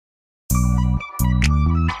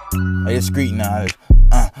Hey, it's street now.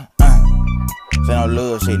 Say no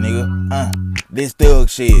love shit, nigga. This thug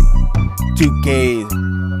shit. 2Ks.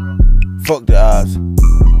 Fuck the odds.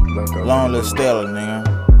 Long little Stella, nigga.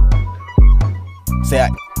 Say I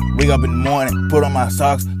wake up in the morning, put on my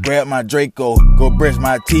socks, grab my Draco, go brush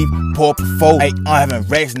my teeth, pour up a fork. Hey, I'm having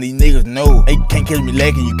racks and these niggas know. Hey, can't catch me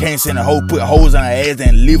lacking, you can't send a hoe, put holes on her ass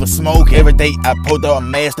and leave her smoke. Every day I post up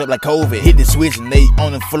masked up like COVID, hit the switch and they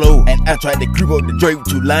on the floor. And I tried to creep up the Drake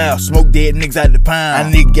too loud, smoke dead niggas out the pound.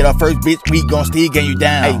 I need to get our first bitch, we gon' still get you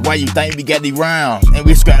down. Hey, why you think we got these rounds? And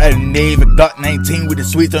we scrap out the Navy, Glock 19 with the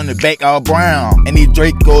switch on the back all brown. And these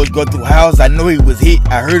Dracos go through houses, I know he was hit,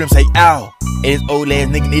 I heard him say ow. Hey, this old ass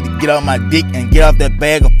nigga need to get off my dick and get off that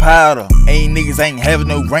bag of powder. Ain't niggas ain't having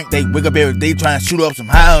no rank, they wake up every day trying to shoot up some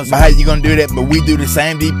houses. But how you gonna do that? But we do the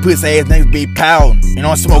same, these pussy ass niggas be pouting. You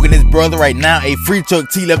know I'm smoking this brother right now, a free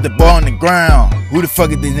truck T left the bar on the ground. Who the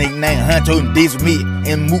fuck is this nigga named Huncho and D's with me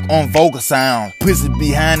and Mook on vocal sound. Pussy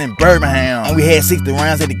behind in Birmingham, and we had 60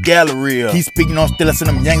 rounds at the gallery. Keep speaking on still send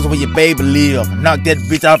them yanks where your baby live. Knock that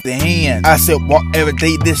bitch off the hand. I said walk every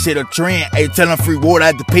day, this shit a trend. Hey, tell them free water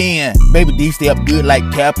out the pen. Baby D stay up good like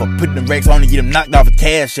Kappa, put them racks on and get them knocked off a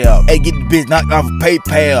cash out. Hey, get the bitch knocked off a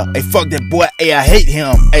PayPal. Hey, fuck that boy, hey, I hate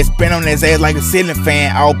him. Hey, spin on his ass like a ceiling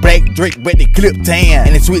fan. All black Drake, but they clip tan.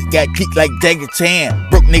 And the switch got kicked like Jackie Chan.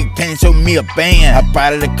 Broke nigga can't show me a band. I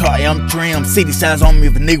bought the car, yeah, I'm trim. 60 shots on me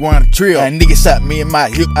if a nigga want a trip. A nigga shot me in my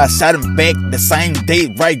hip, I shot him back the same day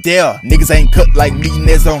right there. Niggas ain't cut like me and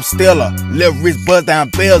that's on Stella. Left wrist buzz down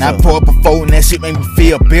bells. I pour up a phone and that shit make me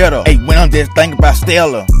feel better. Hey, when I'm just thinking about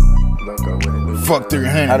Stella. Fuck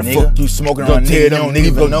 300, how the nigga? Fuck you smoking on niggas? Them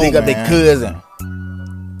niggas go dig up their cousin.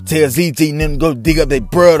 Tell ZT and them go dig up their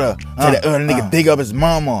brother. Tell that other nigga dig up his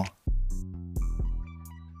mama.